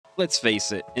Let's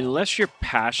face it, unless you're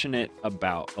passionate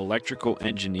about electrical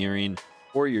engineering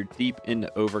or you're deep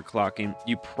into overclocking,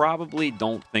 you probably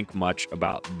don't think much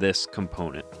about this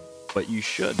component, but you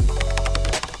should.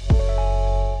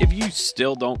 If you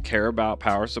still don't care about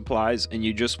power supplies and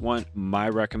you just want my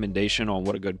recommendation on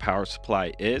what a good power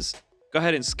supply is, go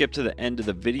ahead and skip to the end of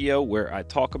the video where I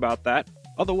talk about that.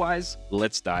 Otherwise,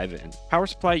 let's dive in. Power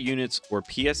supply units, or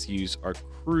PSUs, are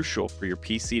crucial for your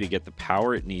PC to get the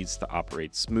power it needs to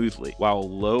operate smoothly. While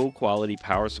low quality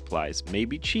power supplies may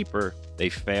be cheaper, they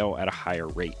fail at a higher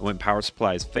rate. When power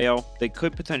supplies fail, they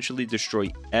could potentially destroy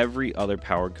every other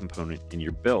power component in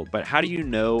your build. But how do you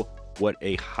know what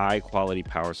a high quality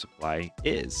power supply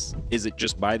is? Is it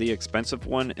just buy the expensive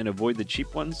one and avoid the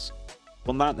cheap ones?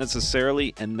 Well, not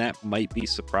necessarily, and that might be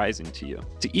surprising to you.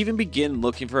 To even begin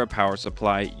looking for a power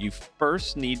supply, you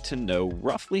first need to know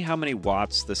roughly how many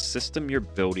watts the system you're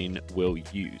building will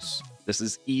use. This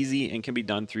is easy and can be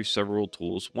done through several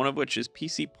tools, one of which is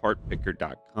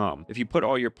PCPartPicker.com. If you put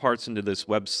all your parts into this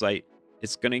website,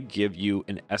 it's going to give you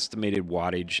an estimated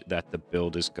wattage that the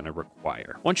build is going to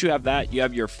require. Once you have that, you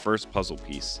have your first puzzle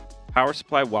piece. Power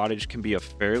supply wattage can be a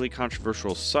fairly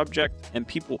controversial subject, and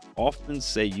people often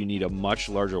say you need a much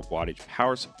larger wattage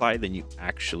power supply than you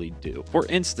actually do. For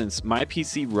instance, my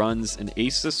PC runs an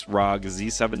Asus ROG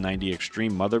Z790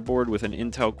 Extreme motherboard with an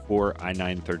Intel Core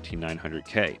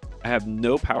i9-13900K. I have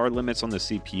no power limits on the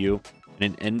CPU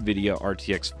and an NVIDIA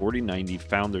RTX 4090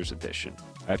 Founders Edition.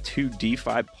 I have two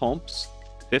D5 pumps,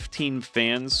 15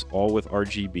 fans, all with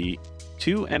RGB,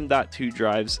 2 M.2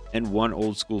 drives, and one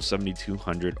old school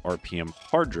 7200 RPM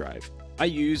hard drive. I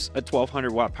use a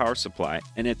 1200 watt power supply,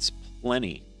 and it's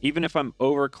plenty. Even if I'm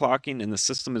overclocking and the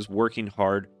system is working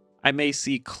hard, I may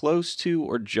see close to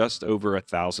or just over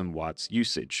 1000 watts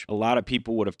usage. A lot of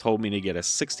people would have told me to get a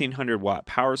 1600 watt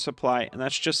power supply, and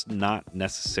that's just not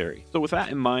necessary. So with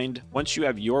that in mind, once you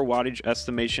have your wattage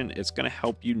estimation, it's going to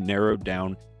help you narrow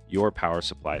down your power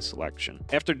supply selection.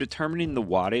 After determining the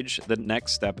wattage, the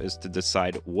next step is to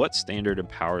decide what standard of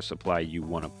power supply you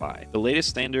want to buy. The latest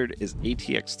standard is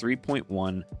ATX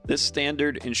 3.1. This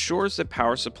standard ensures that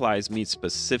power supplies meet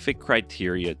specific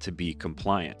criteria to be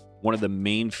compliant. One of the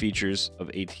main features of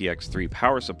ATX 3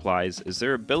 power supplies is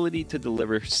their ability to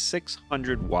deliver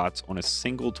 600 watts on a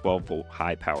single 12-volt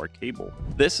high power cable.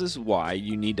 This is why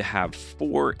you need to have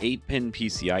 4 8-pin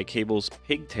PCI cables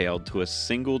pigtailed to a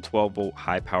single 12-volt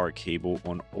high power cable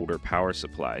on older power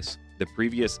supplies. The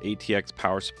previous ATX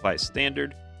power supply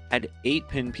standard had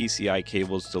 8-pin PCI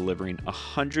cables delivering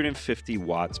 150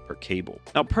 watts per cable.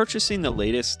 Now, purchasing the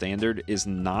latest standard is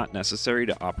not necessary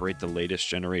to operate the latest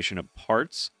generation of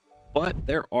parts, but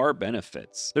there are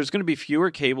benefits. There's going to be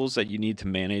fewer cables that you need to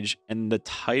manage, and the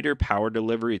tighter power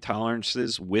delivery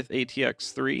tolerances with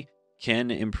ATX 3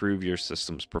 can improve your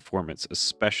system's performance,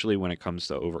 especially when it comes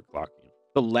to overclocking.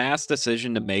 The last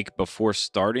decision to make before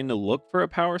starting to look for a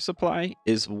power supply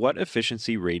is what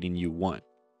efficiency rating you want.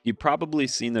 You've probably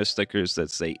seen those stickers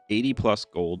that say 80 plus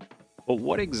gold, but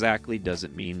what exactly does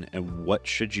it mean and what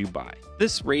should you buy?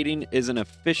 This rating is an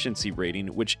efficiency rating,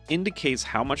 which indicates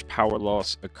how much power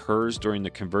loss occurs during the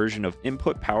conversion of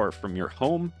input power from your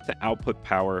home to output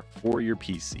power for your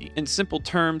PC. In simple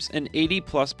terms, an 80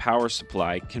 plus power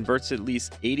supply converts at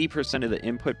least 80% of the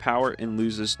input power and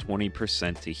loses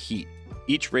 20% to heat.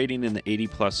 Each rating in the 80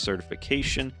 plus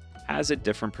certification has a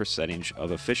different percentage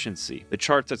of efficiency. The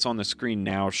chart that's on the screen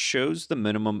now shows the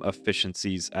minimum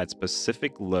efficiencies at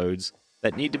specific loads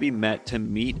that need to be met to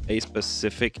meet a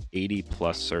specific 80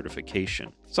 plus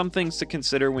certification. Some things to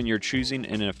consider when you're choosing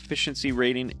an efficiency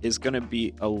rating is going to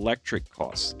be electric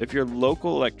costs. If your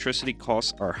local electricity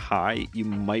costs are high, you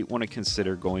might want to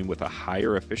consider going with a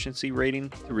higher efficiency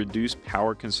rating to reduce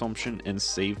power consumption and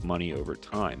save money over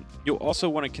time. You'll also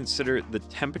want to consider the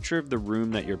temperature of the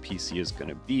room that your PC is going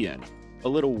to be in. A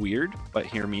little weird, but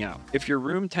hear me out. If your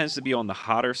room tends to be on the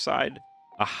hotter side,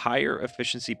 a higher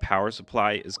efficiency power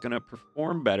supply is going to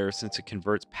perform better since it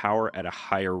converts power at a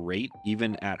higher rate,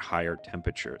 even at higher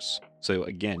temperatures. So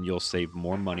again, you'll save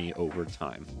more money over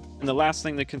time. And the last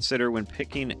thing to consider when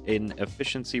picking an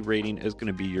efficiency rating is going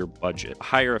to be your budget. A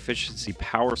higher efficiency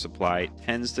power supply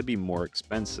tends to be more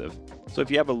expensive. So if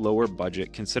you have a lower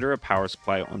budget, consider a power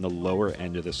supply on the lower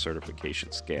end of the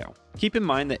certification scale. Keep in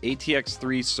mind that ATX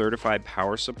 3 certified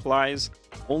power supplies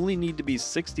only need to be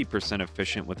 60%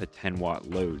 efficient with a 10 watt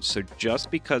load. So just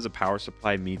because a power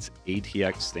supply meets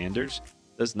ATX standards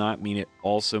does not mean it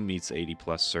also meets 80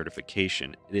 plus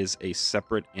certification. It is a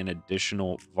separate and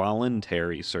additional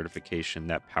voluntary certification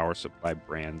that power supply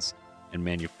brands and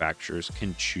manufacturers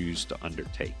can choose to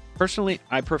undertake. Personally,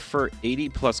 I prefer 80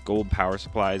 plus gold power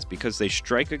supplies because they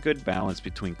strike a good balance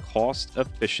between cost,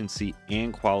 efficiency,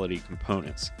 and quality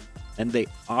components, and they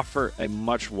offer a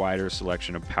much wider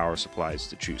selection of power supplies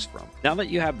to choose from. Now that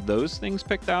you have those things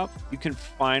picked out, you can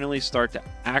finally start to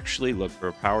actually look for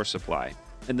a power supply.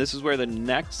 And this is where the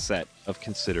next set of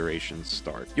considerations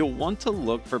start. You'll want to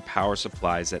look for power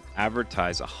supplies that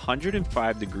advertise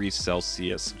 105 degrees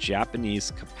Celsius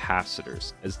Japanese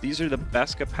capacitors, as these are the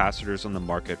best capacitors on the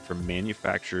market for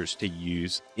manufacturers to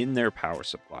use in their power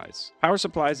supplies. Power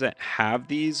supplies that have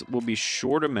these will be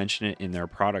sure to mention it in their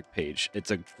product page.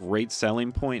 It's a great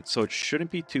selling point, so it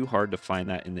shouldn't be too hard to find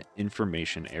that in the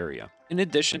information area. In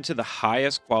addition to the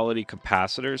highest quality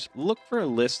capacitors, look for a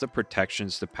list of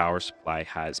protections the power supply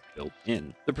has built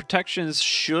in. The protections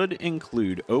should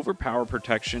include overpower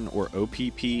protection or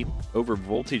OPP, over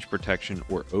voltage protection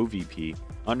or OVP,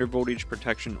 under voltage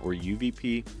protection or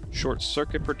UVP, short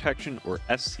circuit protection or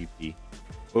SCP,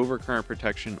 overcurrent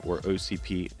protection or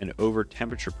OCP, and over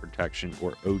temperature protection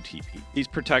or OTP. These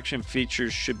protection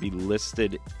features should be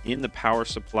listed in the power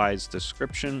supply's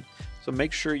description, so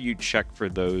make sure you check for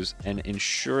those and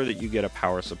ensure that you get a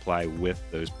power supply with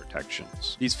those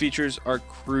protections. These features are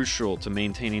crucial to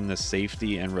maintaining the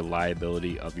safety and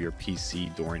reliability of your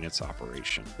PC during its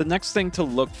operation. The next thing to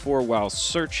look for while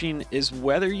searching is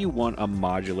whether you want a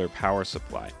modular power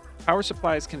supply. Power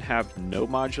supplies can have no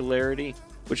modularity,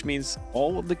 which means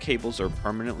all of the cables are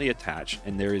permanently attached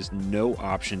and there is no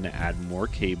option to add more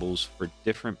cables for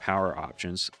different power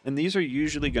options, and these are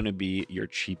usually going to be your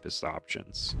cheapest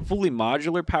options. Fully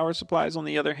modular power supplies, on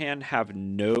the other hand, have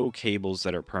no cables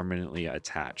that are permanently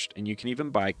attached, and you can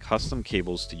even buy custom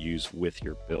cables to use with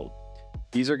your build.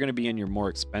 These are going to be in your more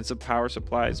expensive power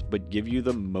supplies, but give you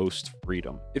the most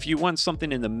freedom. If you want something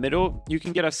in the middle, you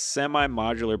can get a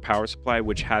semi-modular power supply,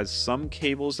 which has some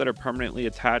cables that are permanently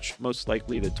attached, most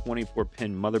likely the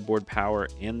 24-pin motherboard power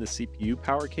and the CPU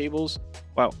power cables,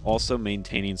 while also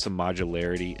maintaining some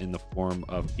modularity in the form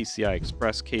of PCI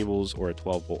Express cables or a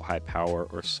 12-volt high power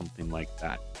or something like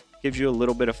that. Gives you a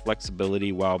little bit of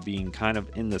flexibility while being kind of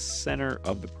in the center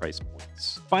of the price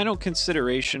points. Final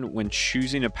consideration when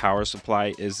choosing a power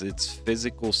supply is its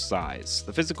physical size.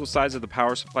 The physical size of the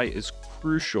power supply is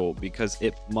crucial because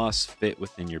it must fit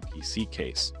within your PC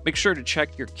case. Make sure to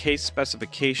check your case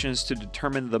specifications to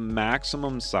determine the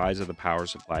maximum size of the power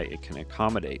supply it can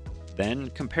accommodate. Then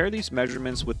compare these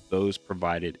measurements with those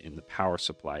provided in the power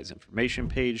supply's information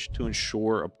page to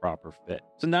ensure a proper fit.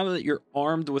 So now that you're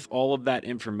armed with all of that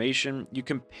information, you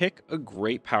can pick a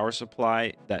great power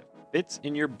supply that fits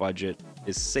in your budget,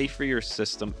 is safe for your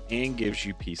system, and gives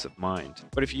you peace of mind.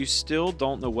 But if you still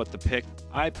don't know what to pick,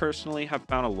 I personally have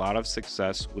found a lot of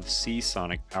success with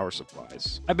Seasonic power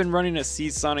supplies. I've been running a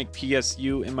Seasonic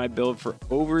PSU in my build for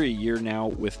over a year now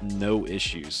with no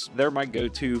issues. They're my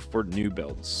go-to for new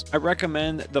builds. I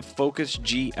recommend the Focus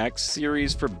GX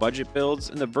series for budget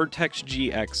builds and the Vertex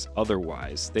GX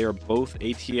otherwise. They are both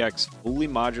ATX fully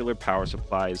modular power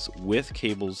supplies with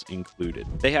cables included.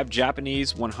 They have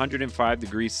Japanese 105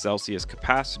 degrees Celsius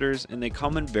capacitors, and they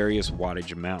come in various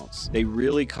wattage amounts. They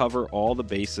really cover all the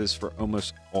bases for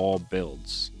almost all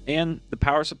builds. And the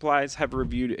power supplies have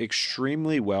reviewed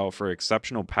extremely well for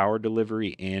exceptional power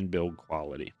delivery and build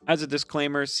quality. As a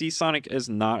disclaimer, Seasonic is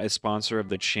not a sponsor of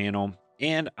the channel,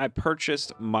 and I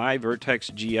purchased my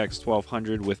Vertex GX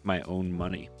 1200 with my own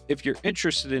money. If you're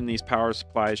interested in these power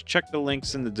supplies, check the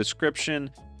links in the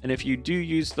description. And if you do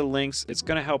use the links, it's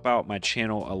going to help out my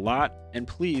channel a lot. And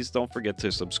please don't forget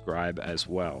to subscribe as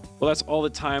well. Well, that's all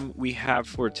the time we have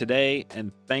for today.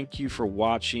 And thank you for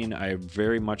watching. I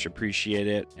very much appreciate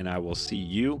it. And I will see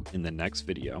you in the next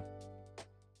video.